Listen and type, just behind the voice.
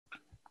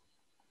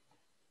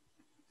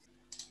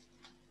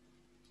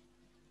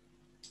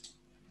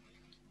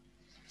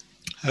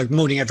Good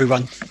morning,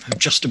 everyone.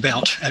 Just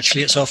about,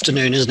 actually, it's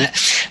afternoon, isn't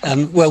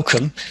it?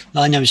 Welcome.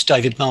 My name is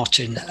David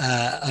Martin,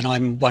 and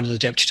I'm one of the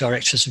Deputy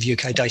Directors of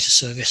UK Data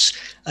Service.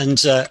 And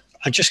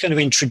I'm just going to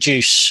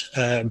introduce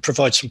and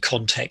provide some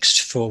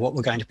context for what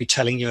we're going to be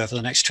telling you over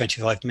the next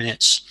 25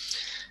 minutes.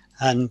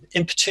 And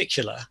in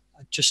particular,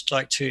 I'd just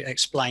like to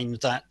explain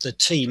that the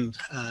team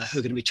who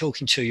are going to be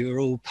talking to you are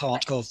all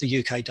part of the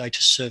UK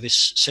Data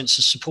Service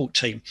Census Support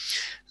Team.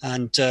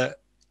 And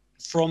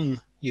from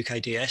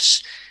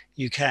UKDS,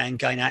 you can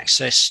gain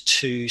access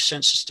to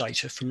census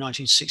data from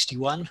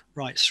 1961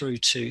 right through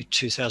to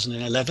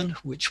 2011,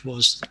 which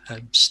was,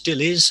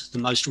 still is, the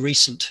most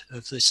recent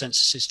of the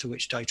censuses to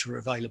which data are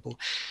available.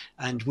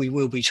 And we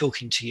will be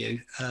talking to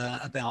you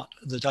about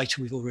the data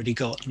we've already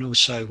got and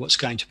also what's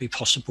going to be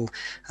possible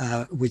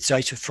with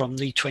data from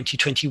the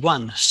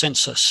 2021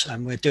 census.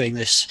 And we're doing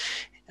this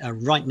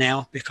right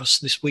now because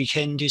this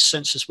weekend is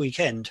census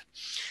weekend.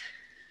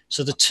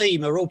 So the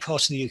team are all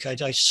part of the UK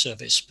Data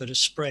Service, but are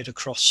spread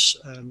across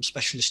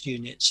specialist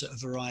units at a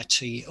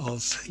variety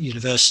of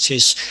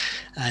universities,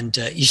 and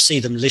you see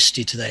them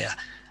listed there.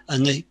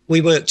 And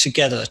we work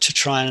together to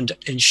try and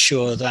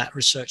ensure that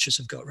researchers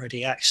have got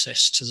ready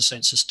access to the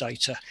census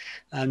data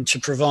and to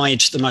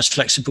provide the most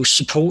flexible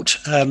support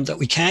that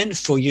we can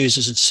for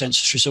users of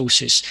census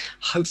resources,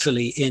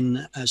 hopefully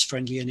in as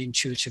friendly and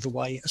intuitive a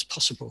way as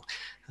possible.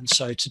 And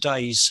so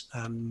today's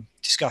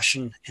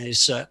discussion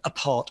is a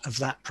part of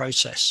that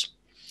process.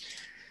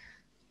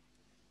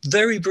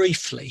 Very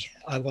briefly,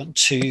 I want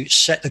to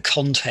set the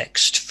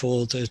context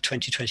for the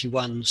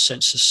 2021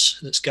 census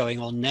that's going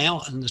on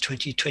now and the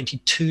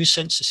 2022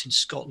 census in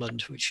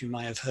Scotland, which you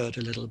may have heard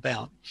a little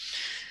about.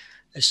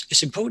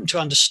 It's important to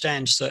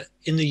understand that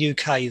in the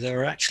UK,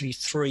 there are actually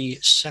 3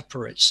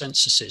 separate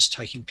censuses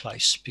taking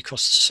place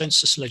because the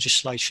census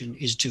legislation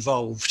is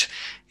devolved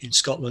in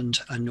Scotland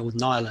and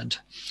Northern Ireland.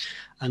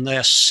 And they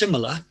are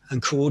similar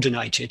and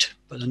coordinated,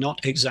 but they're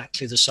not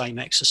exactly the same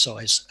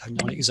exercise and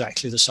not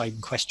exactly the same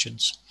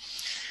questions.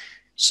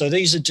 So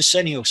these are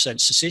decennial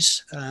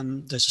censuses.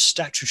 There's a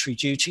statutory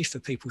duty for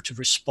people to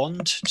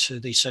respond to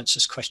the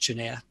census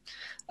questionnaire,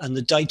 and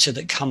the data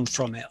that come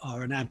from it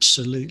are an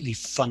absolutely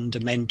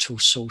fundamental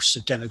source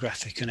of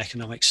demographic and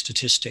economic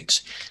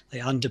statistics. They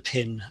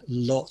underpin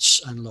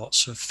lots and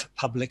lots of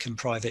public and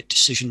private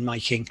decision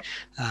making,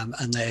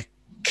 and they're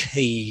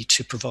key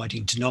to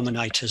providing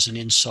denominators and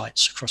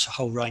insights across a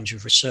whole range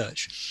of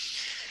research.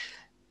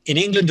 In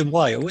England and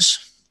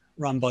Wales,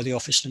 run by the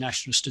Office for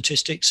National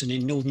Statistics, and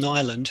in Northern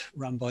Ireland,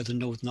 run by the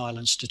Northern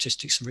Ireland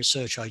Statistics and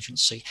Research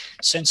Agency,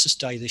 Census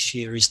Day this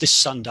year is this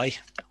Sunday,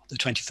 the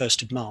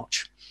 21st of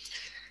March.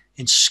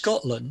 In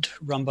Scotland,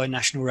 run by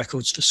National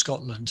Records for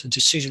Scotland, a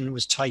decision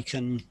was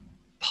taken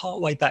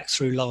partway back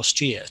through last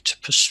year to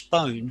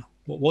postpone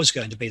what was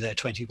going to be their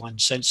 21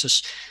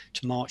 census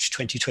to March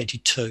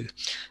 2022.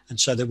 And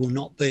so there will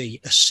not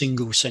be a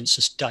single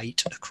census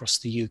date across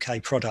the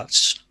UK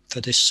products for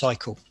this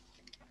cycle.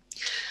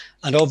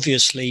 And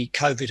obviously,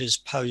 COVID has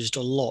posed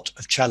a lot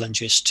of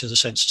challenges to the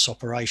census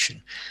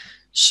operation.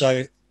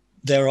 So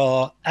there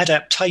are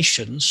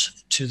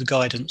adaptations to the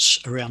guidance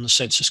around the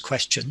census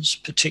questions,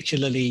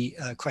 particularly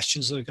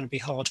questions that are going to be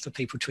hard for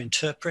people to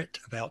interpret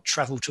about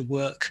travel to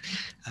work,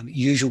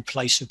 usual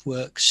place of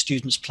work,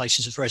 students'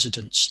 places of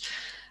residence.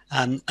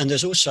 And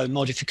there's also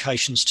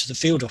modifications to the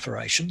field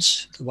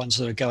operations, the ones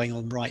that are going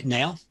on right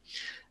now,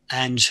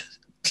 and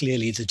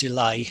clearly the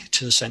delay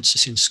to the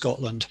census in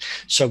Scotland.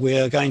 So we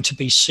are going to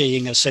be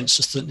seeing a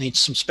census that needs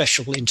some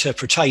special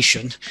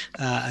interpretation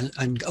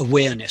and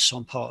awareness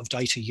on part of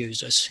data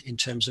users in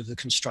terms of the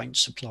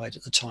constraints applied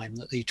at the time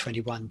that the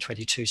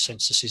 21-22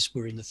 censuses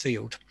were in the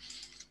field.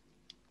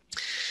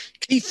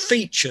 Key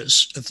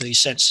features of these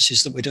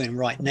censuses that we're doing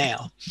right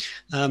now.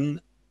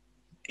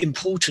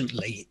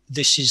 Importantly,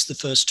 this is the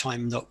first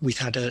time that we've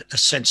had a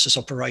census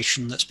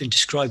operation that's been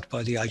described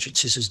by the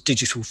agencies as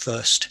digital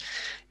first,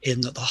 in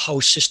that the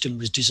whole system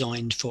was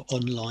designed for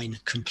online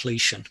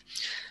completion.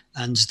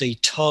 And the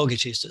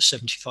target is that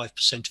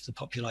 75% of the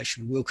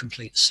population will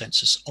complete the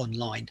census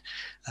online,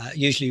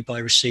 usually by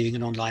receiving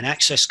an online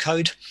access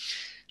code.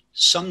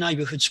 Some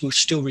neighbourhoods will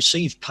still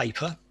receive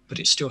paper, but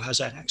it still has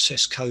that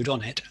access code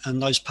on it.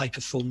 And those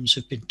paper forms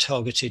have been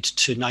targeted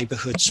to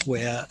neighbourhoods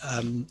where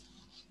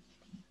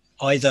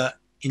either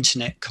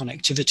internet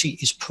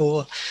connectivity is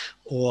poor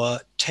or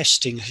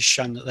testing has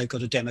shown that they've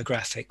got a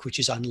demographic which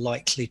is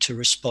unlikely to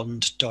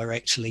respond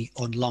directly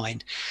online.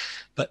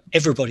 But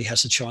everybody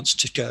has a chance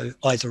to go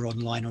either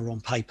online or on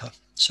paper.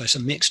 So it's a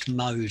mixed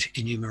mode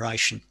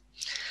enumeration.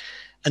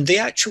 And the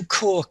actual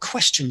core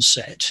question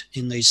set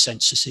in these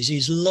censuses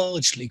is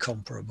largely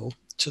comparable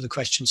to the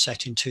question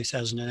set in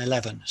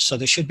 2011. So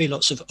there should be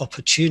lots of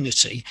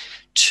opportunity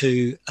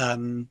to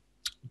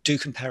do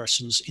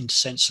comparisons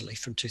intersensely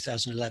from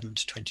 2011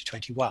 to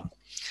 2021.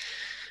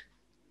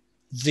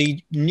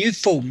 The new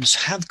forms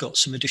have got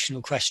some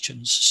additional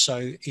questions.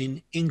 So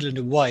in England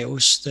and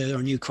Wales, there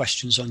are new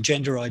questions on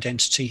gender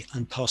identity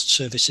and past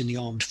service in the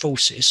armed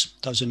forces.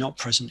 Those are not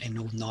present in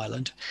Northern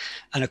Ireland.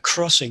 And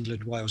across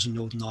England, Wales and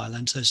Northern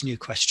Ireland, there's a new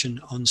question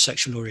on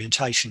sexual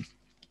orientation.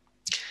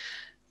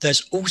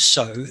 There's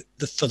also,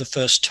 for the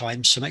first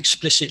time, some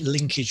explicit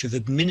linkage of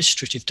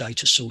administrative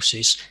data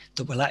sources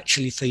that will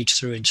actually feed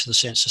through into the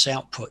census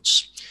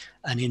outputs.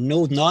 And in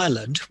Northern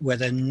Ireland, where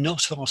they're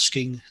not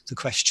asking the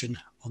question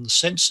on the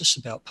census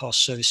about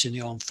past service in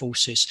the armed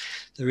forces,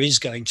 there is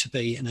going to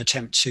be an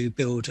attempt to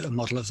build a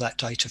model of that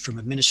data from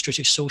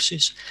administrative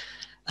sources.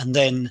 And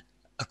then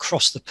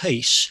across the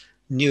piece,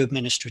 new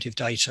administrative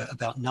data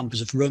about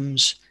numbers of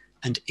rooms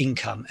and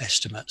income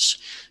estimates.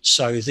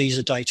 So these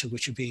are data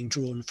which are being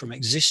drawn from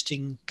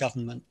existing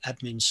government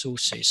admin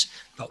sources,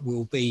 but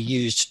will be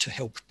used to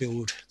help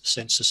build the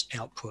census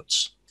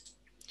outputs.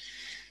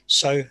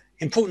 So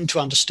important to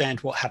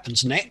understand what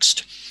happens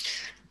next.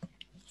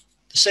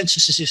 The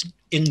census is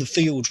in the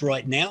field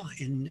right now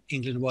in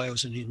England,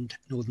 Wales, and in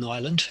Northern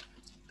Ireland.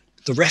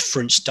 The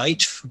reference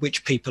date for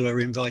which people are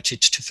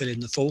invited to fill in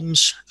the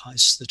forms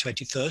is the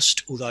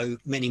 21st, although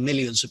many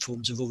millions of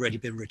forms have already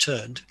been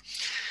returned.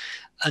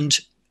 And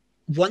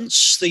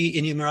once the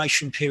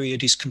enumeration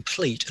period is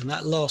complete, and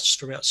that lasts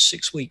for about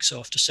 6 weeks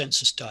after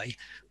Census Day,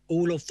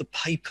 all of the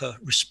paper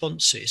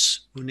responses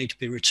will need to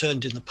be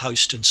returned in the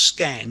post and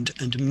scanned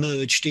and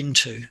merged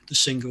into the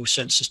single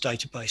census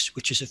database,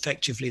 which is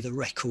effectively the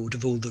record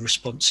of all the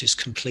responses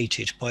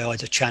completed by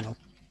either channel.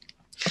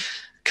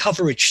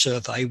 Coverage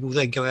survey will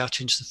then go out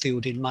into the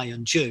field in May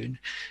and June,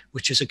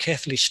 which is a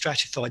carefully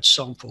stratified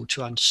sample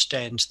to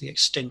understand the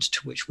extent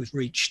to which we've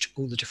reached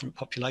all the different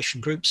population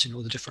groups in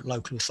all the different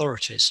local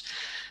authorities.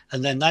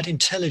 And then that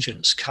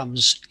intelligence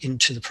comes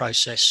into the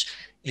process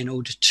in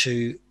order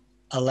to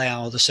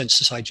allow the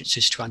census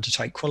agencies to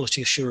undertake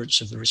quality assurance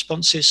of the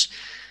responses,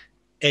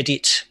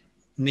 edit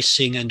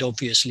missing and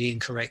obviously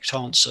incorrect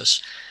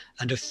answers,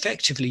 and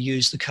effectively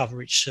use the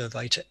coverage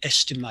survey to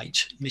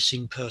estimate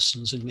missing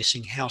persons and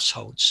missing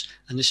households.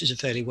 And this is a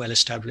fairly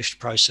well-established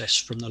process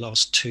from the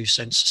last 2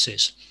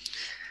 censuses.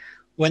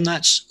 When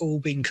that's all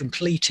been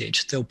completed,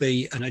 there'll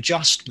be an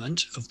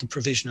adjustment of the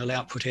provisional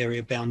output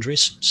area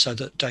boundaries so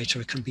that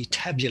data can be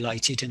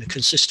tabulated in a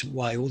consistent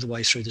way all the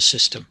way through the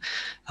system.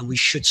 And we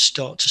should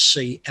start to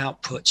see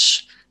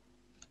outputs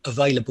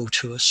available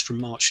to us from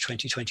March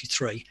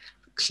 2023.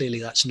 Clearly,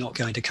 that's not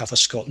going to cover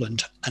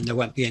Scotland, and there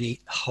won't be any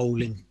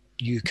whole in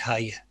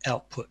UK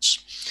outputs.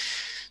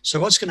 So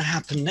what's going to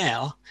happen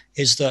now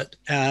is that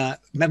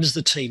members of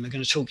the team are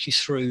going to talk you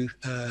through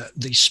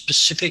the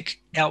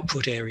specific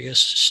output areas,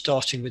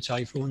 starting with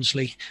Dave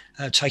Rawnsley,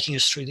 taking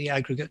us through the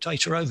aggregate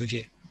data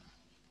overview.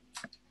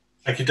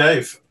 Thank you,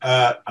 Dave.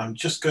 I'm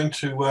just going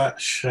to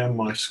share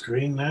my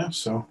screen now,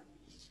 so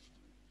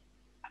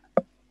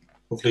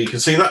hopefully you can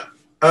see that.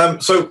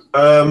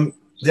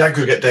 The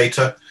aggregate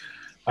data,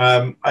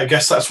 I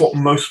guess that's what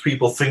most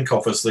people think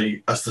of as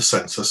the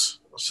census.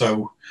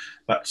 So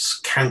that's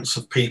counts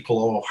of people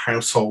or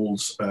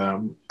households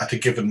at a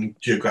given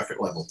geographic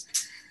level.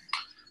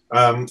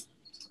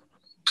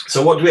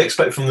 So what do we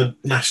expect from the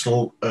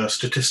National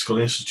Statistical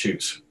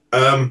Institute?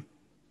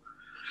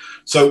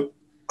 So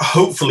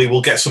hopefully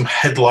we'll get some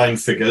headline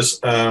figures.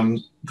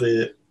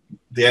 The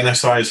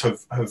NSIs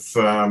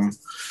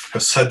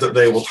have said that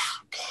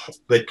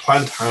they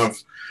plan to have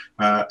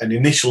an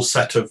initial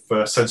set of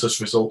census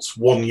results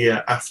 1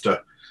 year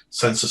after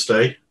Census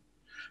Day,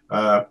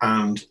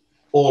 and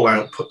all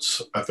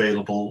outputs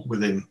available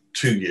within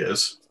 2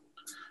 years.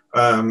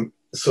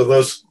 So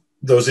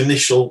those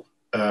initial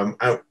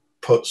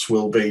outputs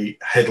will be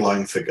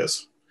headline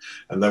figures,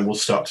 and then we'll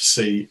start to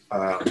see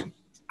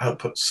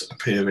outputs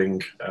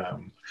appearing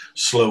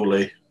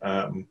slowly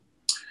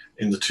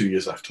in the 2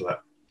 years after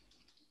that.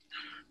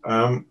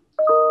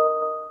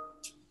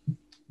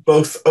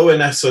 Both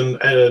ONS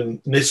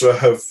and NISRA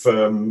have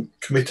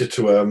committed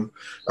to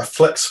a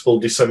flexible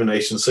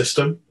dissemination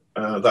system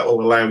that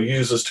will allow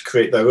users to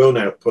create their own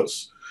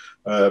outputs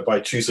by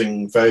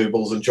choosing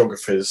variables and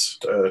geographies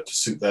to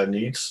suit their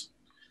needs.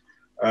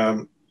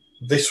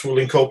 This will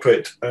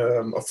incorporate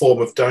a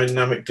form of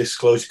dynamic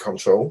disclosure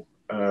control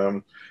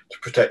to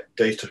protect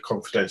data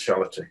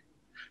confidentiality.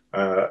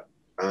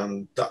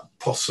 And that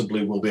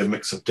possibly will be a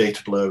mix of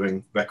data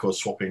blurring, record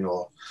swapping,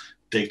 or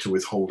data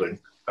withholding.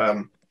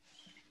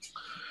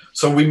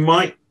 So we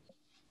might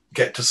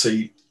get to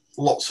see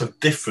lots of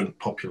different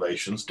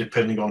populations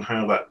depending on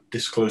how that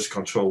disclosure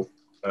control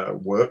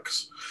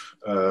works,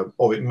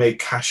 or it may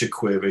cache a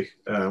query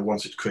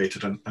once it's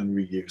created and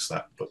reuse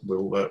that, but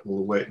we'll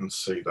wait and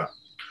see that.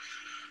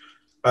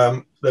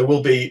 There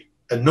will be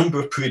a number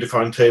of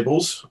predefined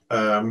tables,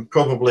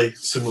 probably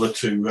similar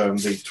to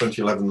the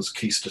 2011's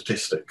key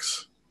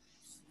statistics.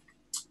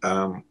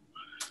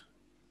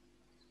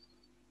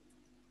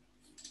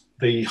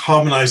 The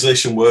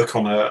harmonisation work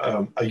on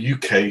a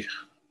UK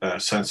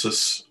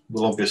census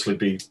will obviously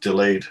be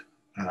delayed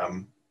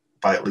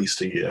by at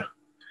least a year.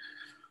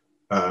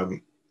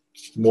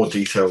 More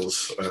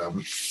details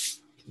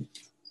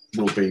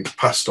will be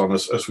passed on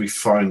as we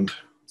find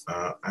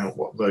out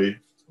what the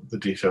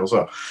details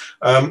are.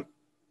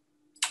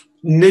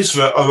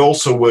 NISRA are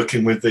also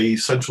working with the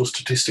Central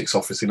Statistics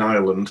Office in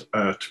Ireland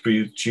to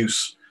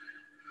produce,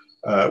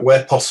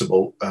 where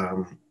possible,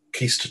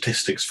 key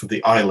statistics for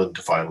the island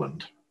of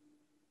Ireland.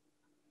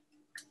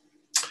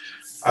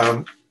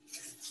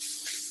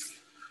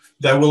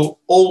 There will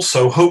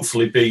also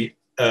hopefully be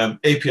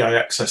API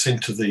access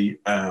into the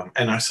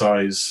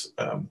NSI's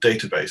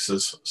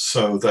databases,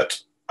 so that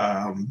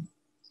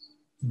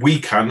we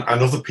can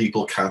and other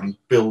people can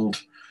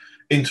build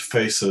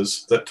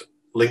interfaces that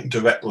link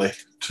directly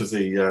to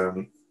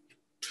the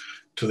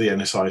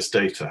NSI's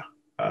data.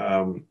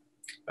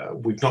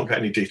 We've not got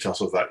any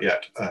details of that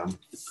yet,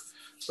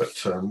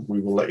 but we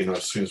will let you know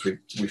as soon as we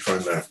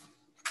find out.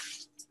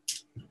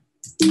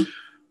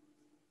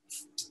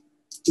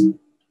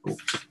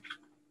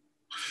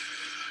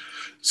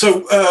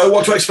 So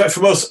what to expect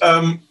from us?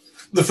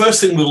 The first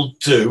thing we'll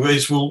do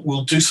is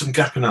we'll do some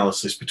gap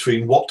analysis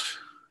between what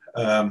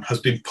has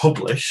been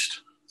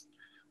published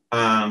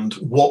and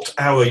what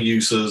our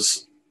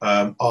users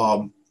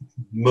are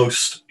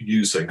most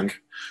using,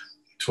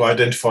 to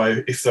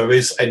identify if there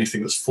is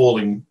anything that's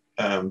falling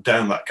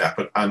down that gap,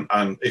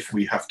 and if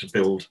we have to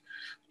build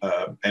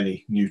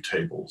any new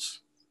tables.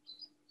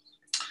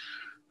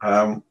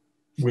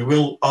 We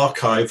will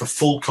archive a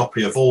full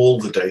copy of all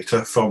the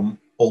data from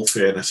all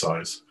three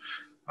NSIs,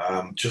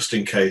 just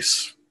in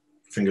case,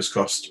 fingers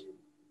crossed,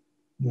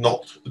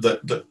 not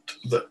that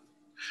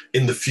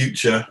in the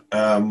future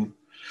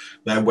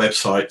their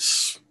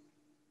websites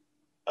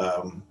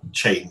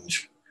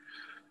change,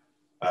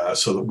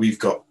 so that we've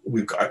got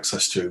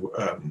access to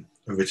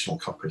original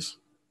copies.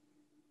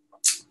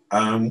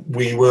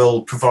 We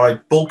will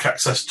provide bulk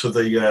access to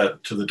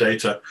the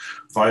data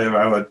via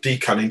our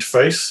DCAN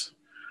interface,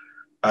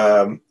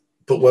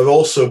 but we're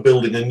also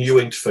building a new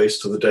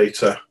interface to the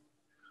data,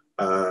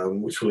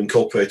 which will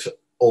incorporate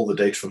all the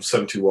data from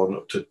 71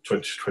 up to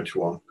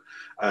 2021.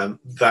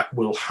 That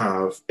will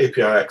have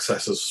API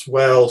access as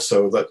well,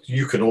 so that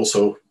you can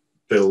also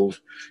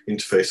build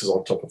interfaces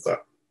on top of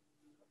that.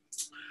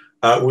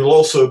 We'll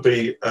also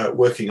be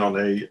working on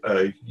a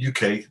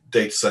UK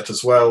dataset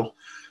as well,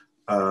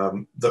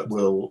 that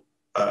will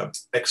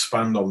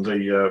expand on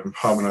the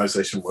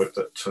harmonization work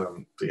that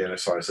the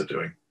NSIs are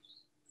doing.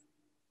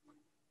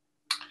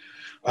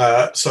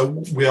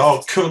 So we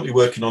are currently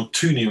working on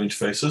two new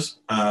interfaces.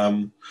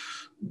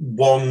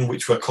 One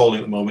which we're calling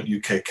at the moment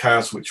UK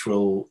CAS, which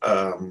will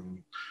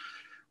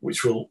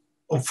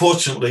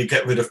unfortunately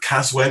get rid of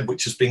CASWeb,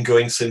 which has been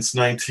going since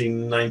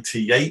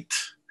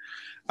 1998.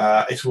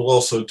 It will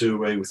also do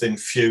away with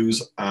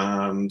Infuse,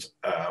 and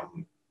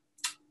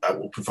that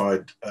will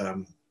provide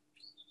an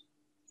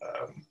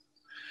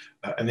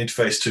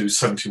interface to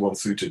 71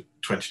 through to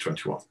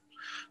 2021.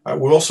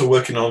 We're also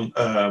working on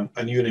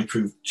a new and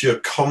improved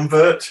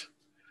GeoConvert,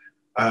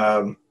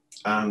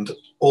 and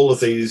all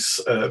of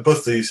these,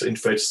 both these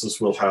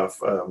interfaces will have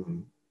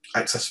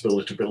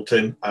accessibility built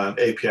in and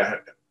API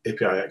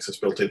access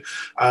built in,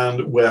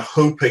 and we're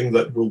hoping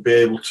that we'll be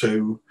able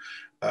to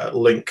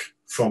link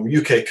from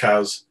UK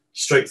CAS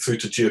straight through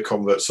to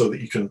GeoConvert, so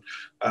that you can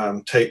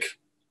take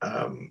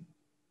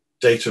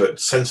data at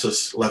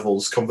census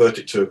levels, convert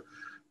it to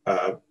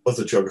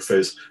other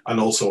geographies, and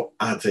also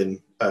add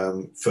in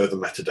further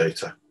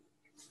metadata.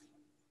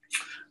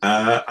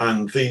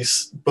 And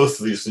both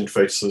of these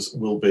interfaces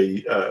will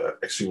be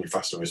extremely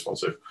fast and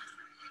responsive,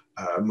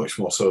 much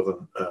more so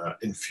than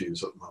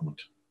Infuse at the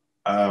moment.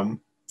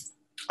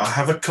 I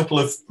have a couple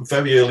of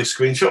very early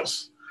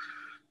screenshots.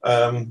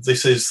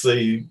 This is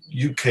the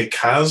UK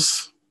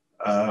CAS,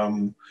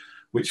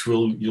 which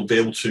you'll be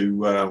able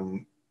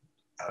to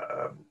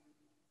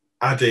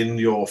add in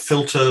your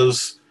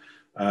filters,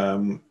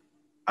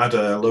 add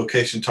a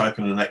location type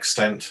and an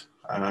extent,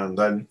 and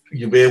then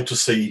you'll be able to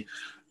see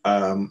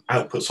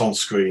outputs on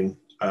screen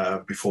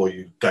before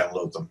you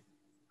download them.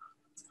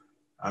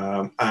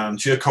 And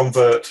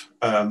GeoConvert,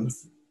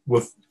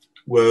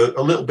 we're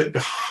a little bit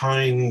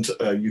behind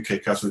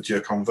UK CAS with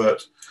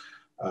GeoConvert,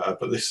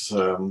 but this is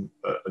an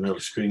early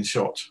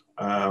screenshot.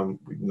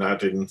 We can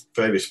add in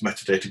various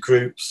metadata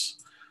groups,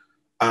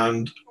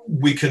 and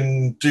we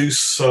can do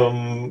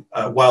some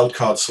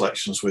wildcard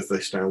selections with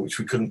this now, which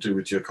we couldn't do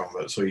with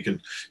GeoConvert. So you can,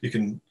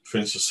 for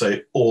instance,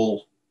 say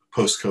all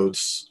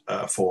postcodes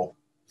for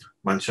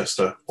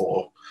Manchester,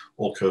 or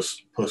all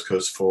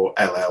postcodes for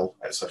LL,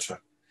 etc.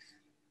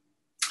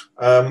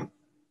 And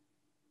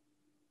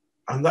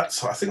I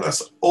think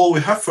that's all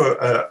we have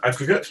for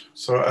aggregate.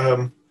 So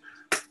I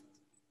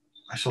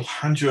shall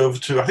hand you over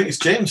to, I think it's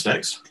James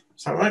next.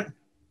 Is that right?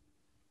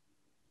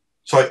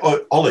 Sorry,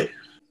 Ollie.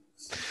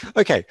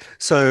 Okay,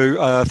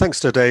 so thanks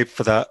to Dave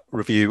for that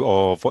review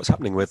of what's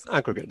happening with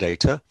aggregate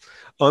data.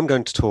 I'm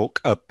going to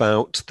talk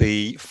about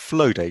the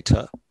flow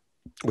data,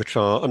 which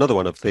are another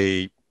one of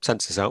the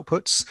census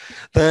outputs.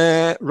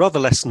 They're rather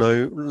less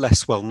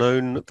well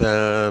known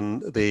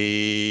than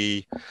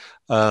the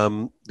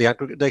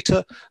aggregate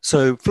data.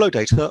 So flow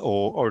data,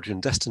 or origin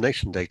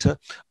destination data,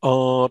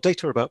 are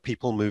data about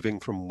people moving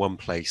from one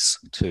place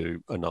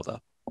to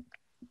another.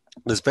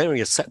 There's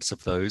various sets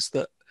of those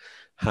that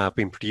have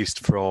been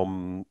produced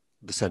from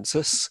the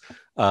census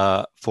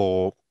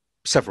for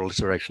several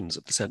iterations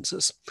of the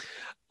census.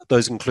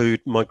 Those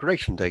include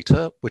migration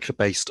data, which are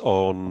based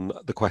on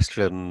the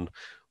question,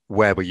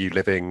 where were you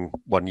living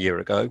 1 year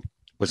ago?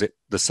 Was it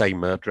the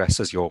same address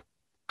as your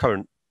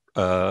current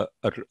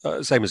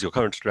same as your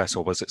current address,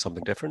 or was it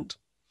something different?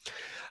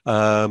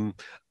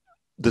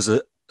 There's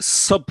a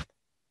sub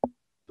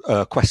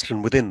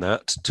question within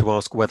that to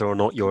ask whether or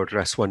not your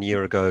address 1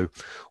 year ago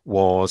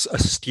was a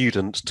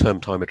student term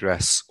time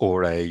address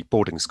or a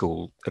boarding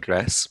school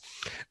address,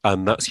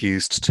 and that's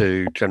used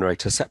to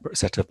generate a separate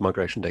set of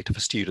migration data for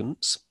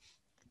students.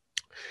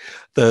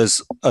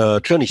 There's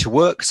a journey to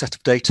work set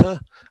of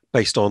data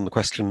based on the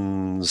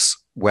questions,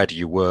 where do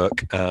you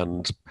work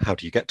and how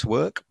do you get to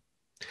work?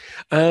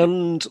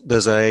 And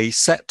there's a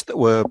set that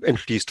were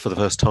introduced for the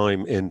first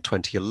time in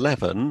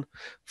 2011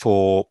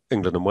 for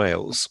England and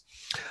Wales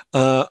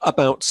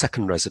about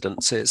second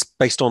residences,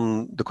 based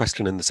on the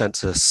question in the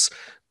census,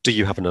 do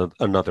you have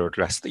another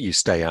address that you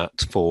stay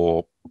at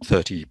for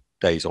 30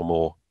 days or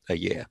more a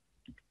year?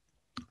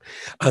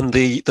 And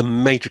the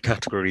major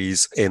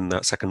categories in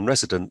that second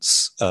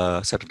residence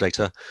set of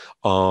data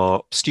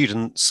are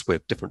students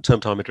with different term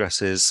time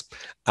addresses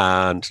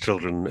and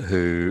children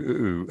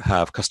who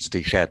have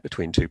custody shared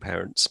between two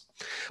parents.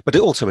 But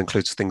it also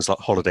includes things like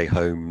holiday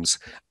homes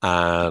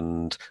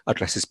and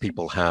addresses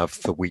people have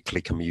for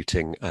weekly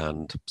commuting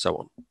and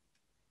so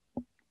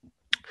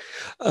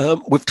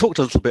on. We've talked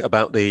a little bit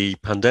about the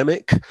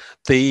pandemic.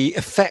 The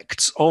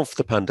effects of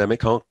the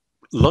pandemic are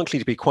likely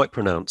to be quite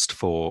pronounced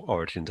for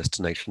origin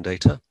destination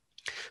data.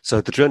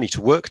 So the journey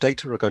to work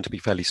data are going to be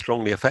fairly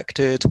strongly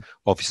affected.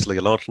 Obviously,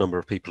 a large number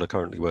of people are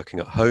currently working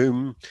at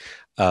home.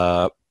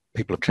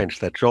 People have changed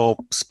their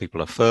jobs,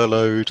 people are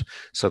furloughed.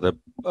 So the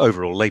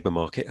overall labour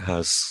market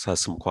has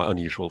some quite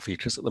unusual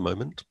features at the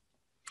moment.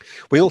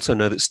 We also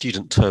know that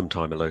student term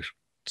time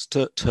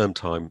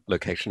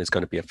location is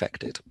going to be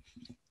affected.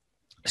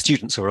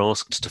 Students are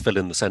asked to fill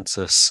in the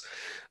census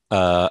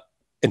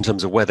in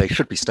terms of where they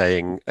should be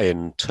staying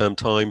in term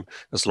time,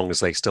 as long as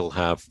they still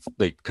have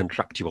the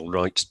contractual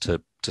right to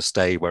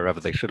stay wherever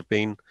they should have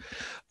been.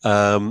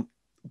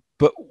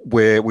 But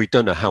we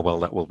don't know how well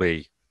that will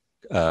be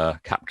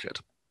captured.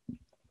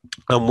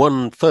 And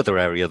one further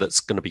area that's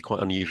going to be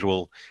quite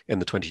unusual in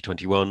the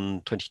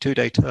 2021-22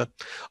 data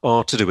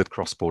are to do with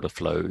cross-border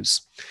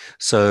flows.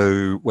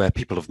 So where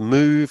people have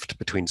moved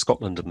between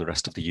Scotland and the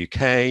rest of the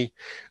UK,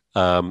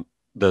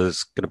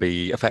 there's going to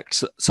be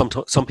effects. Some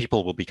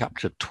people will be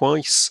captured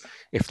twice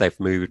if they've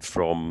moved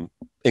from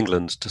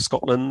England to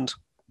Scotland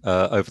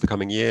over the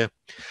coming year.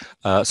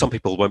 Some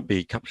people won't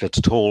be captured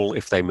at all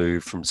if they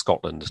move from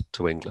Scotland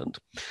to England.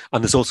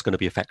 And there's also going to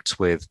be effects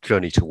with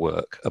journey to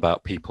work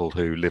about people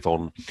who live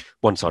on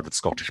one side of the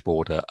Scottish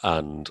border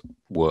and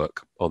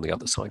work on the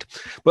other side.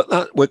 But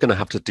we're going to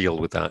have to deal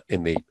with that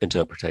in the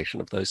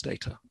interpretation of those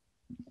data.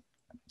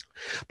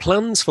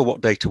 Plans for what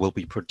data will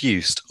be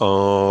produced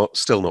are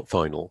still not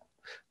final,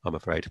 I'm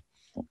afraid.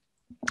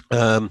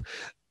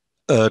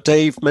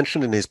 Dave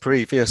mentioned in his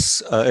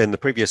previous in the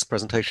previous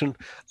presentation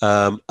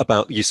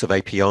about the use of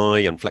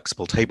API and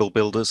flexible table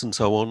builders and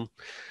so on.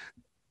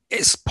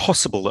 It's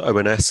possible that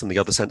ONS and the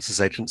other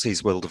census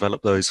agencies will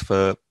develop those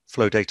for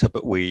flow data,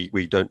 but we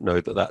don't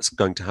know that that's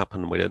going to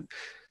happen. We don't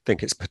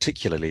think it's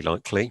particularly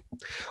likely.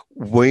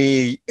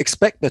 We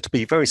expect there to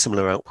be very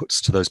similar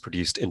outputs to those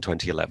produced in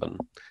 2011.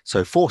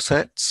 So 4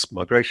 sets: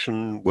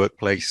 migration,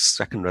 workplace,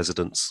 second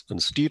residence,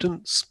 and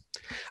students.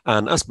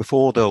 And as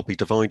before, they'll be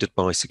divided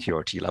by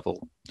security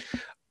level.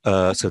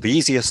 So the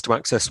easiest to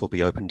access will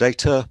be open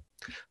data.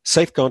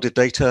 Safeguarded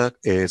data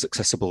is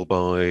accessible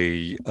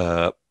by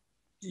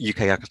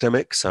UK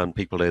academics and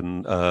people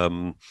in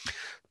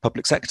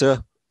public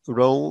sector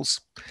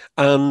roles.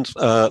 And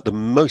the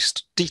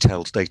most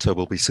detailed data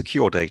will be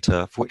secure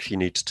data, for which you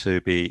need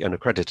to be an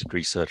accredited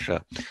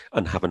researcher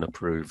and have an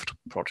approved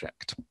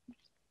project.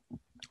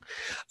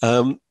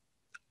 The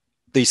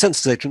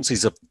census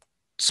agencies have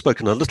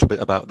spoken a little bit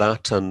about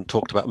that and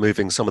talked about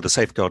moving some of the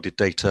safeguarded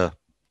data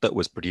that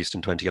was produced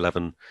in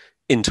 2011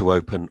 into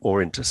open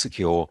or into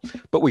secure,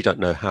 but we don't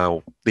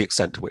know the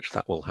extent to which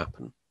that will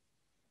happen.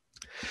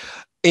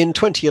 In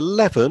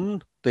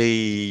 2011,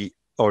 the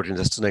origin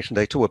destination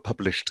data were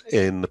published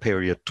in the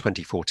period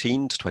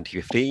 2014 to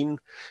 2015.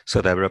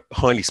 So they're a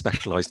highly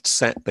specialized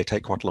set. They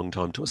take quite a long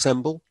time to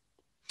assemble.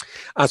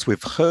 As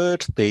we've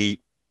heard, the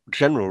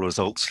general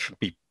results should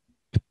be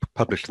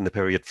published in the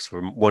period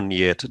from 1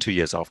 year to 2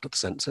 years after the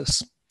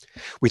census.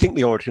 We think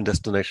the origin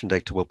destination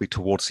data will be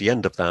towards the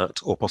end of that,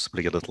 or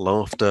possibly a little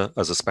after,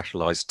 as a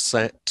specialized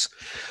set,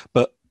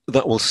 but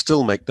that will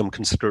still make them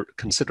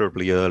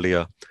considerably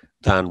earlier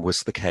than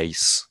was the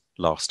case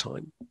last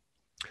time.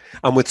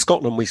 And with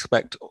Scotland, we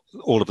expect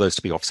all of those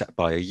to be offset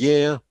by a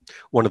year.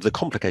 One of the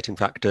complicating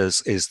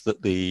factors is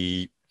that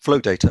the flow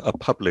data are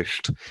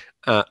published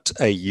at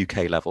a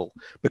UK level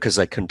because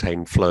they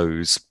contain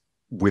flows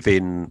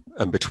within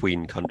and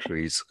between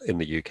countries in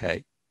the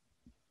UK.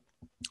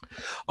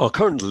 Our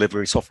current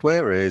delivery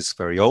software is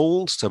very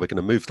old, so we're going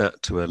to move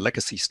that to a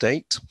legacy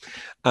state.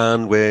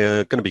 And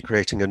we're going to be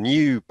creating a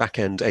new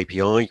backend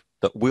API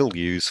that we'll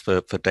use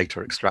for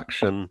data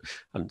extraction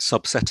and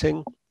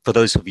subsetting. for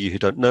those of you who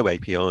don't know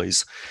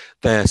APIs,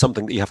 they're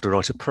something that you have to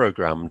write a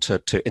program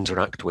to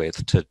interact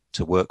with,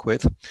 to work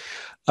with.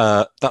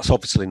 That's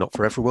obviously not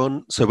for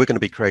everyone. So we're going to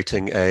be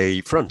creating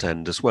a front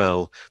end as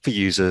well for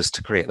users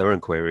to create their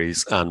own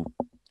queries and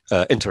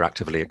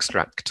interactively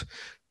extract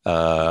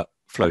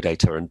flow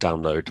data and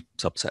download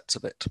subsets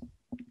of it.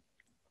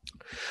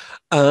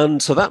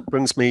 And so that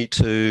brings me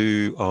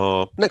to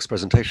our next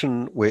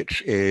presentation,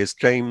 which is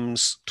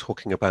James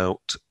talking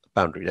about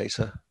boundary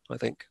data, I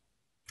think.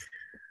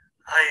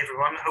 Hi,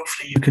 everyone.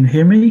 Hopefully you can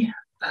hear me.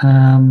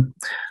 I'll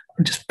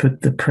just put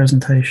the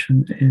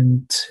presentation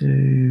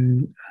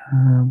into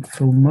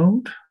full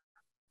mode.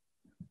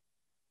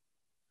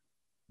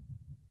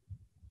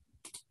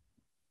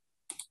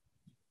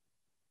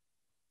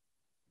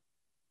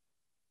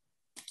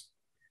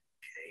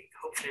 Okay,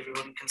 hopefully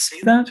everyone can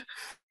see that.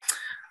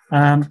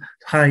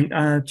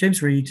 Hi,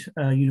 James Reid,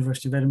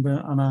 University of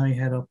Edinburgh, and I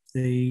head up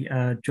the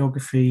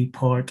geography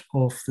part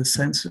of the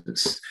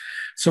census.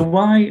 So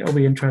why are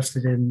we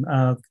interested in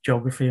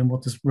geography, and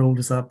what role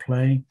does that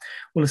play?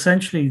 Well,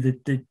 essentially,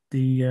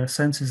 the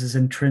census is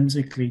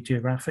intrinsically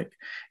geographic.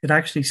 It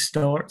actually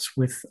starts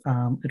with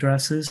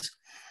addresses,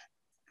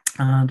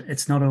 and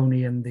it's not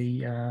only in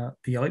the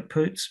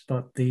outputs,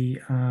 but the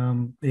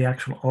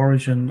actual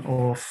origin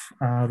of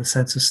the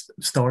census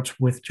starts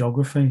with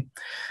geography.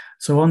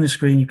 So on the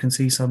screen, you can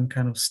see some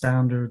kind of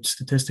standard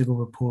statistical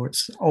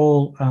reports,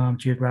 all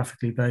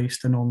geographically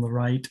based, and on the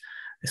right,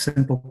 a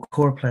simple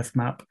choropleth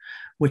map,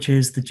 which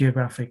is the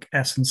geographic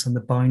essence and the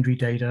boundary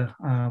data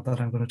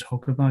that I'm going to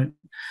talk about.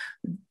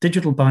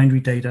 Digital boundary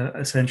data,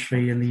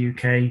 essentially in the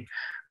UK,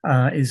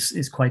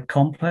 is quite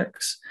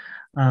complex.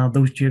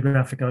 Those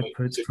geographic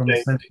outputs from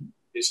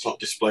it's not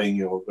displaying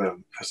your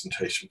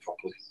presentation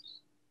properly.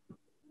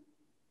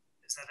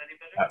 Is that any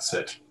better? That's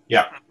it.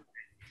 Yeah.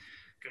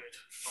 Good.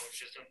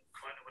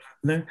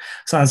 There.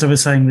 So as I was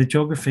saying, the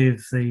geography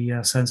of the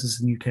census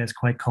in the UK is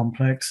quite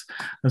complex.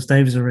 As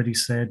Dave has already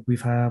said, we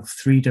have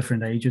 3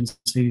 different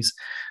agencies.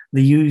 They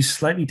use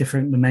slightly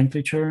different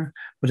nomenclature,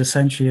 but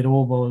essentially it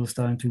all boils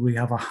down to we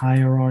have a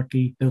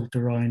hierarchy built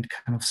around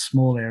kind of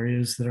small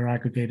areas that are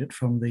aggregated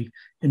from the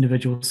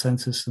individual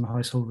census and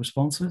household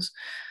responses.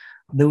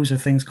 Those are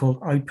things called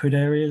output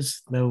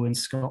areas, though in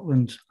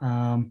Scotland,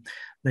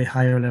 the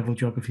higher level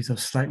geographies have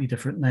slightly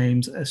different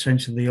names.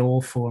 Essentially, they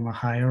all form a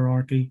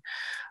hierarchy.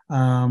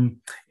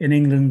 In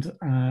England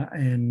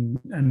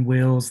and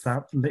Wales,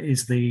 that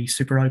is the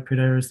super output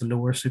areas, the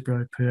lower super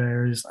output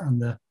areas,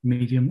 and the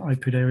medium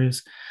output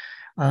areas.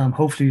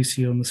 Hopefully you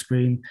see on the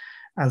screen,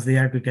 as the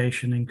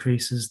aggregation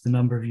increases, the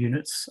number of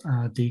units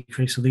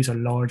decrease. So these are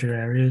larger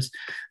areas.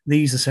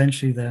 These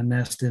essentially then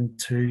nest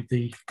into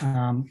the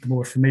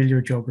more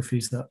familiar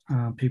geographies that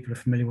people are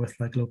familiar with,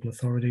 like local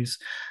authorities.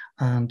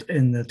 And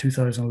in the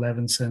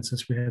 2011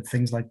 census, we had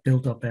things like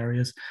built-up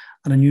areas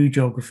and a new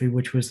geography,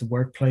 which was the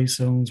workplace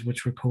zones,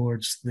 which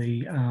records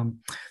the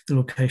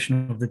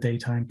location of the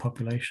daytime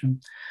population.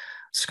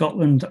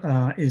 Scotland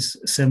is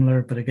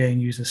similar, but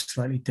again uses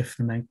slightly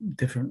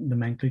different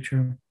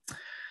nomenclature.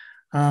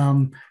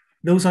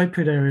 Those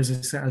output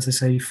areas, as I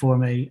say,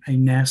 form a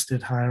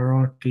nested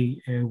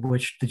hierarchy in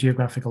which the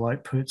geographical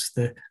outputs,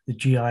 the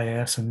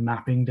GIS and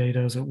mapping data,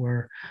 as it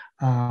were,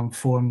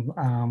 form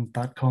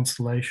that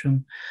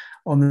constellation.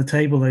 On the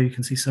table there, you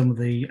can see some of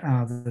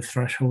the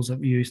thresholds that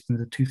we used in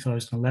the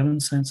 2011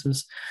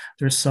 census.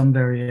 There's some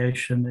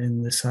variation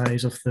in the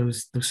size of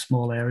those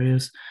small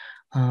areas.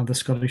 The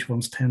Scottish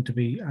ones tend to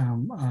be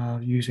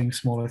using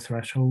smaller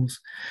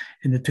thresholds.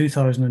 In the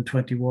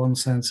 2021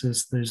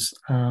 census, there's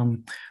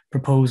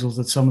proposals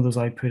that some of those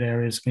output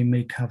areas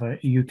may have a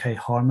UK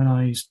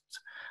harmonised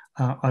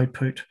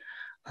output,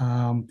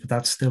 but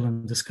that's still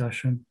in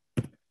discussion.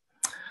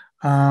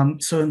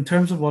 So in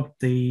terms of what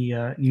the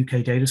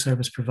UK Data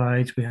Service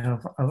provides, we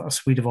have a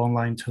suite of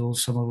online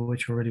tools, some of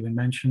which have already been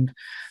mentioned.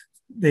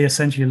 They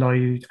essentially allow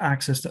you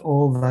access to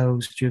all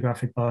those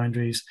geographic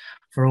boundaries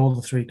for all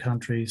the 3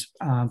 countries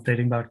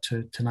dating back to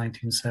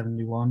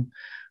 1971.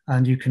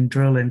 And you can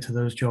drill into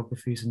those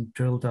geographies and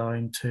drill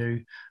down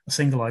to a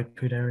single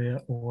output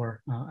area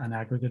or an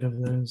aggregate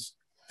of those.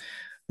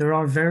 There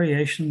are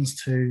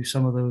variations to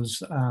some of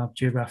those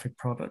geographic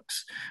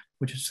products,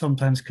 which is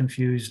sometimes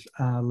confused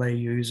lay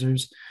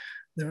users.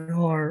 There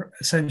are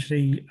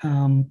essentially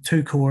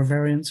 2 core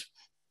variants.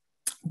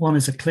 One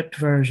is a clipped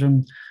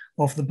version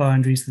of the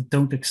boundaries that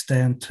don't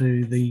extend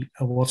to the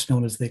what's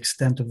known as the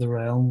extent of the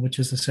realm, which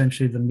is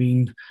essentially the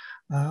mean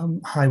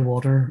high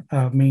water,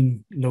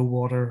 mean low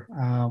water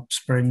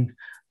spring,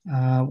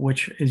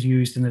 which is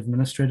used in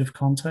administrative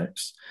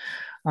contexts.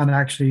 And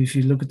actually, if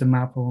you look at the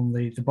map on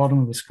the bottom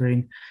of the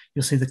screen,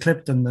 you'll see the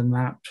clipped and the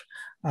mapped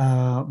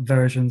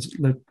versions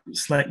look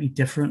slightly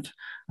different,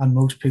 and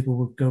most people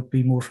would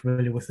be more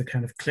familiar with the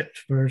kind of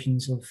clipped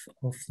versions of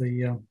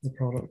the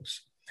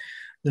products.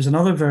 There's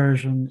another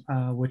version,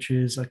 which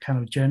is a kind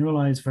of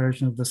generalized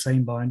version of the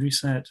same boundary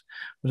set,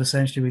 but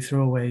essentially we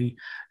throw away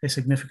a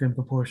significant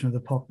proportion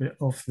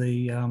of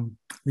the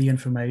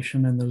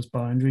information in those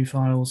boundary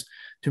files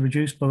to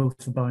reduce both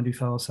the boundary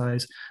file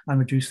size and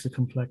reduce the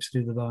complexity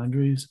of the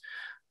boundaries.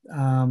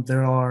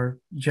 There are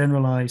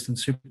generalized and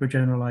super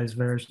generalized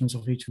versions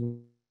of each of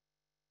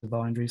the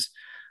boundaries,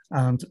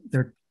 and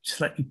they're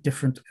slightly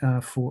different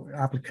for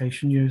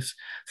application use.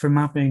 For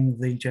mapping,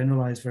 the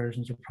generalized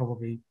versions are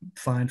probably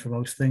fine for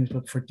most things,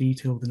 but for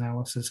detailed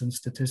analysis and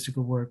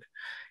statistical work,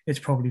 it's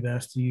probably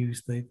best to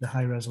use the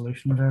high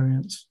resolution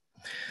variants.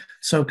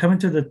 So coming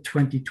to the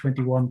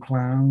 2021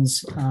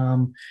 plans,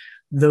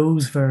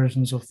 those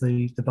versions of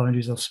the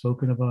boundaries I've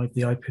spoken about,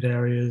 the output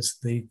areas,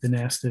 the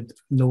nested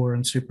lower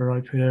and super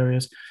output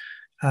areas,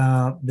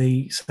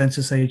 the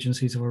census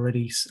agencies have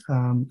already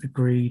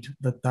agreed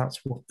that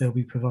that's what they'll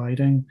be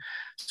providing.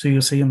 So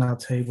you'll see in that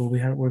table,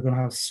 we're going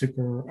to have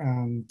super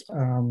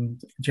and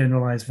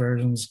generalized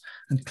versions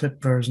and clip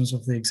versions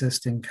of the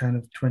existing kind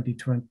of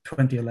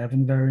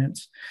 2011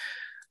 variants.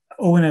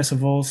 ONS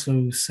have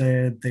also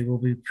said they will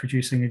be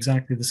producing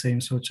exactly the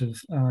same sorts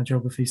of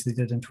geographies they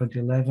did in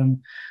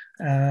 2011,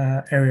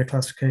 area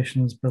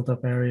classifications,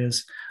 built-up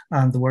areas,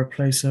 and the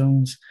workplace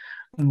zones.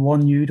 And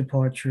one new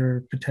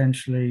departure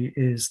potentially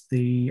is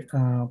the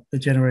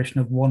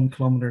generation of 1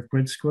 kilometer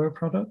grid square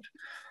product.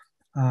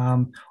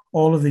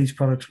 All of these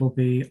products will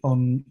be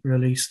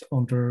released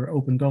under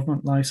open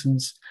government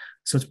license,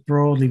 so it's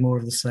broadly more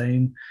of the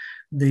same.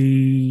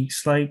 The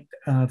slight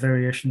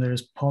variation there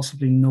is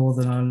possibly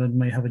Northern Ireland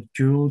may have a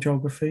dual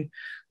geography.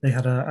 They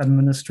had an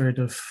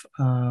administrative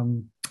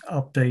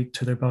update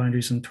to their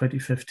boundaries in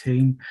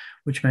 2015,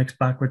 which makes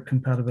backward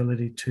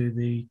compatibility to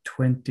the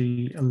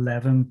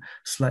 2011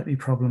 slightly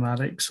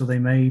problematic. So they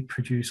may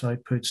produce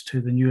outputs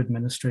to the new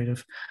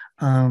administrative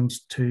and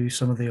to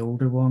some of the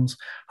older ones.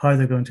 How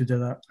they're going to do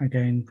that,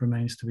 again,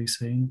 remains to be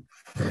seen.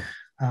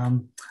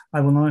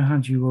 I will now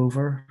hand you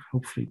over,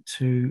 hopefully,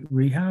 to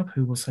Rehab,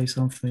 who will say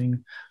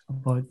something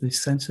about the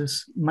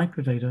census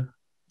microdata.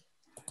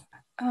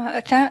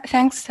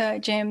 Thanks,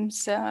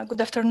 James.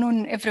 Good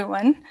afternoon,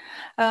 everyone.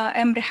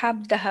 I'm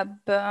Rehab Dahab.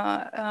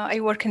 I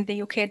work in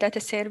the UK data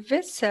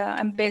service.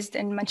 I'm based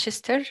in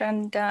Manchester,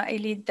 and I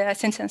lead the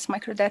census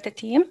microdata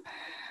team.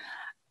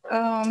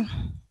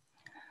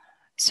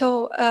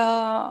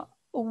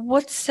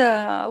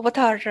 What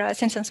are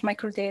census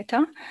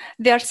microdata?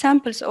 They are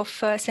samples of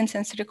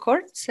census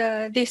records.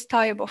 This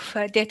type of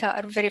data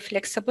are very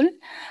flexible.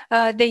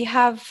 They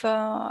have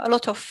a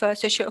lot of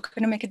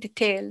socioeconomic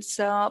details,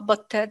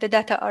 but the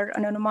data are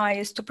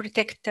anonymized to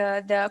protect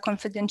the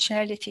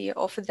confidentiality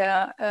of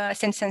the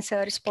census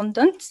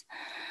respondents.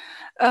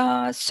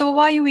 So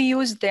why we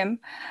use them?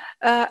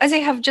 As I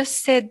have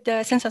just said,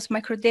 the census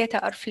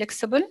microdata are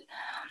flexible.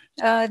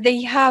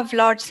 They have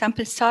large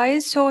sample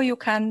size, so you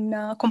can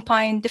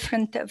combine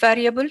different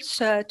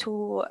variables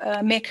to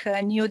make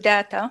new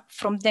data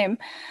from them.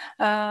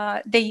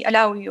 They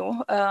allow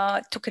you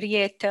to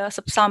create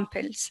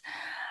subsamples.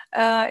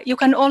 You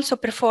can also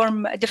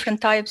perform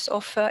different types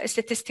of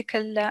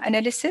statistical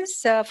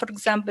analysis, for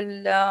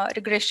example,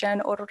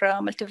 regression or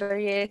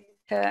multivariate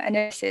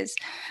analysis.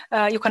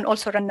 You can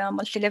also run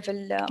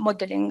multi-level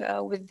modeling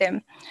with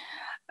them.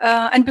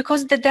 And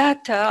because the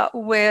data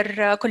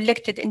were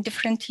collected in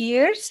different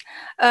years,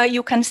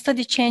 you can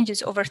study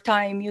changes over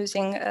time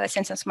using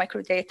census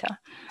microdata.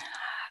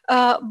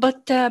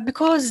 But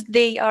because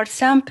they are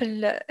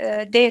sample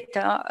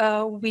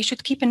data, we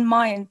should keep in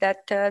mind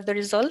that the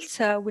results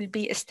will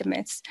be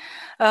estimates.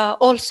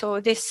 Also,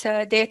 this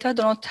data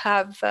do not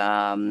have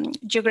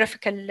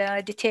geographical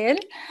detail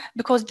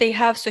because they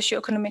have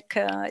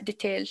socioeconomic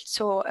detail.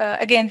 So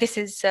again, this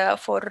is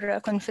for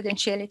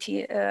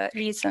confidentiality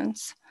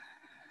reasons.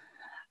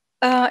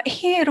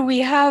 Here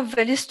we have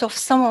a list of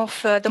some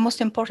of the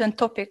most important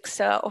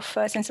topics of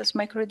census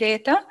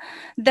microdata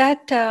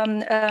that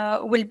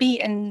will be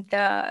in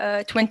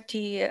the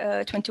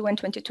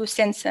 2021-22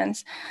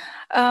 census.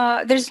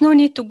 There's no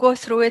need to go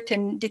through it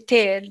in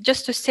detail,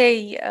 just to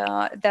say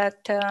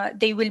that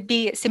they will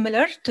be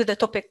similar to the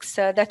topics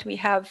that we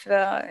have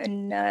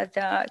in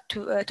the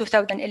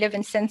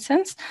 2011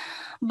 census,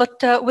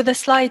 but with a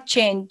slight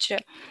change.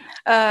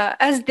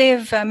 As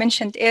Dave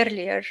mentioned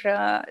earlier,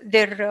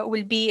 there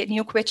will be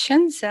new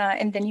questions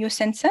in the new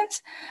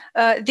census.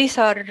 These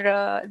are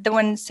the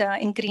ones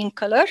in green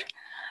color.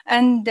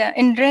 And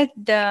in red,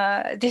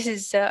 this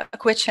is a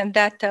question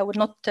that would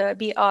not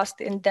be asked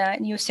in the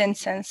new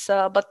census.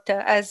 But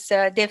as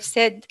Dave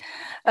said,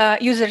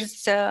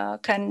 users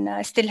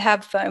can still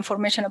have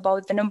information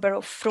about the number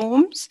of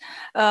rooms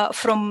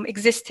from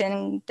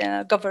existing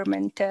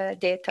government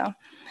data.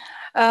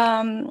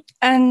 In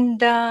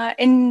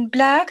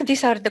black,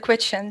 these are the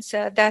questions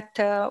that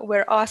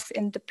were asked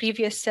in the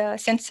previous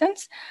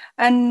census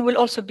and will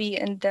also be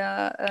in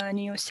the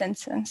new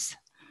census.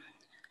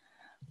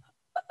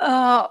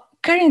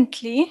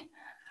 Currently,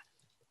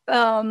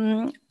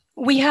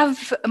 we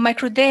have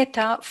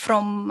microdata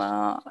from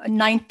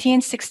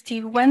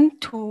 1961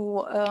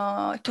 to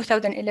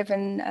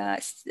 2011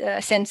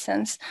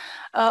 census.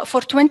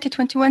 For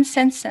 2021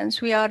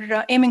 census, we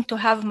are aiming to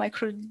have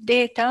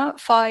microdata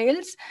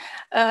files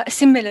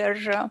similar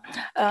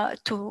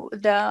to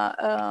the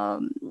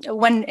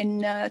one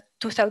in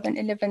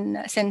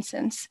 2011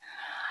 census.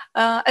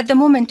 At the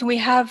moment, we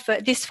have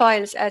these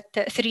files at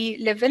 3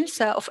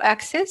 levels of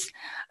access.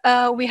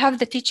 We have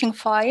the teaching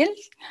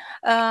files,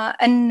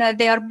 and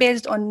they are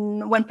based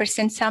on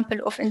 1% sample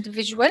of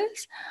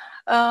individuals.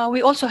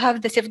 We also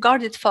have the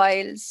safeguarded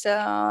files.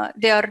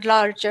 They are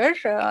larger,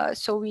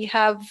 so we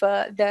have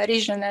the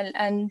regional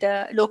and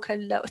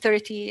local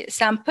authority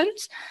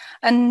samples,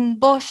 and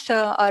both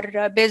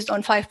are based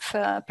on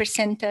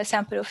 5%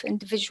 sample of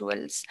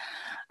individuals.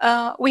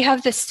 We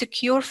have the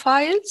secure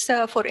files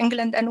for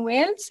England and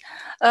Wales.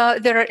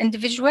 There are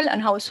individual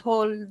and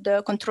household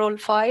control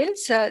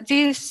files.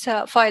 These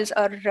files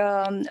are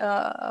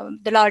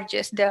the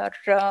largest.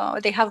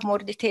 They have more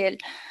detail.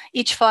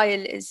 Each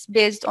file is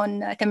based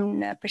on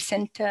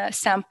 10%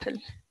 sample.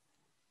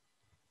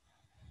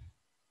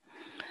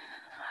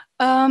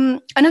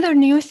 Another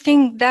new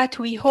thing that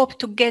we hope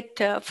to get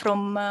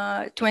from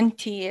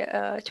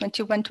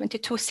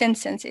 2021-22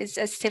 census is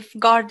a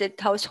safeguarded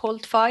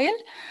household file.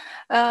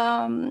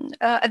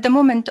 At the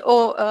moment,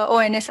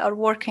 ONS are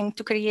working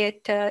to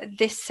create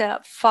this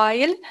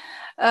file,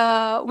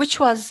 which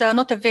was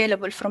not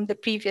available from the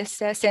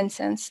previous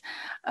census.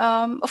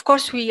 Of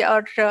course, we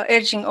are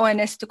urging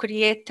ONS to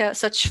create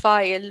such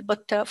file,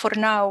 but for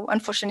now,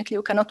 unfortunately,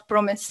 we cannot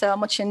promise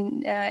much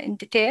in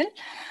detail.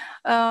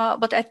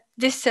 But at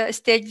this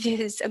stage, this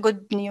is a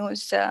good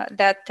news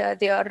that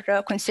they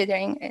are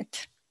considering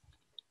it.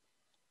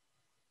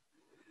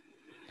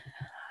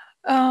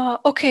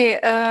 Okay,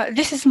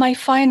 this is my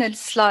final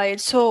slide.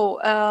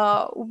 So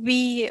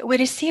we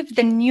received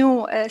the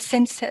new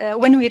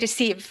when we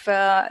receive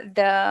the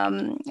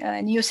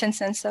new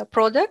census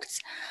products.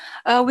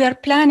 We are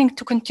planning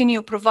to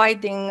continue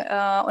providing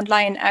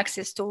online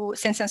access to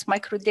census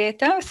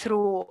microdata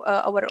through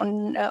our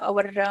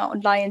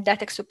online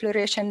data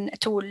exploration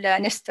tool,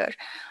 Nestor.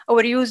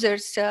 Our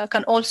users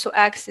can also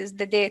access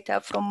the data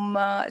from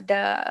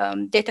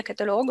the data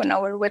catalog on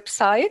our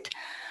website.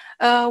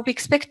 We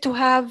expect to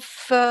have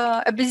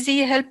a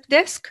busy help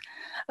desk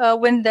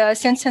when the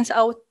census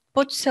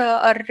outputs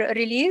are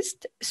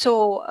released.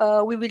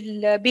 So we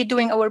will be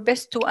doing our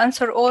best to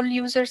answer all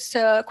users'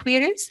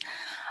 queries.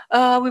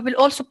 We will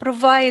also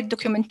provide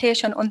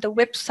documentation on the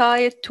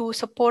website to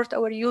support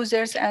our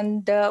users,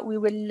 and we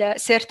will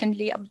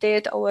certainly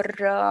update our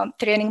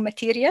training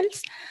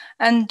materials,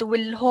 and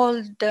will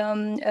hold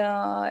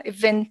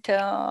event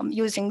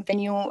using the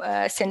new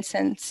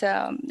census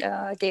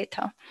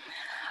data.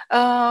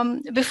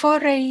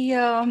 Before I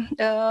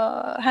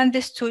hand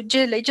this to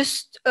Jill, I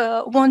just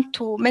want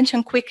to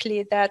mention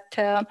quickly that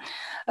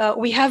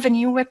we have a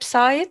new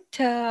website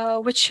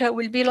which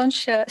will be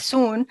launched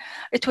soon.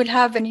 It will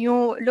have a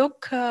new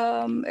look.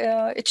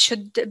 It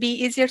should be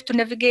easier to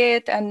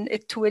navigate, and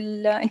it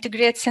will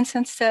integrate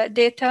census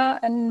data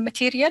and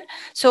material.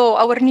 So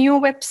our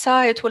new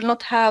website will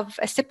not have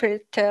a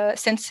separate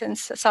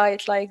census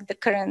site like the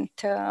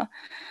current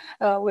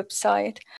website.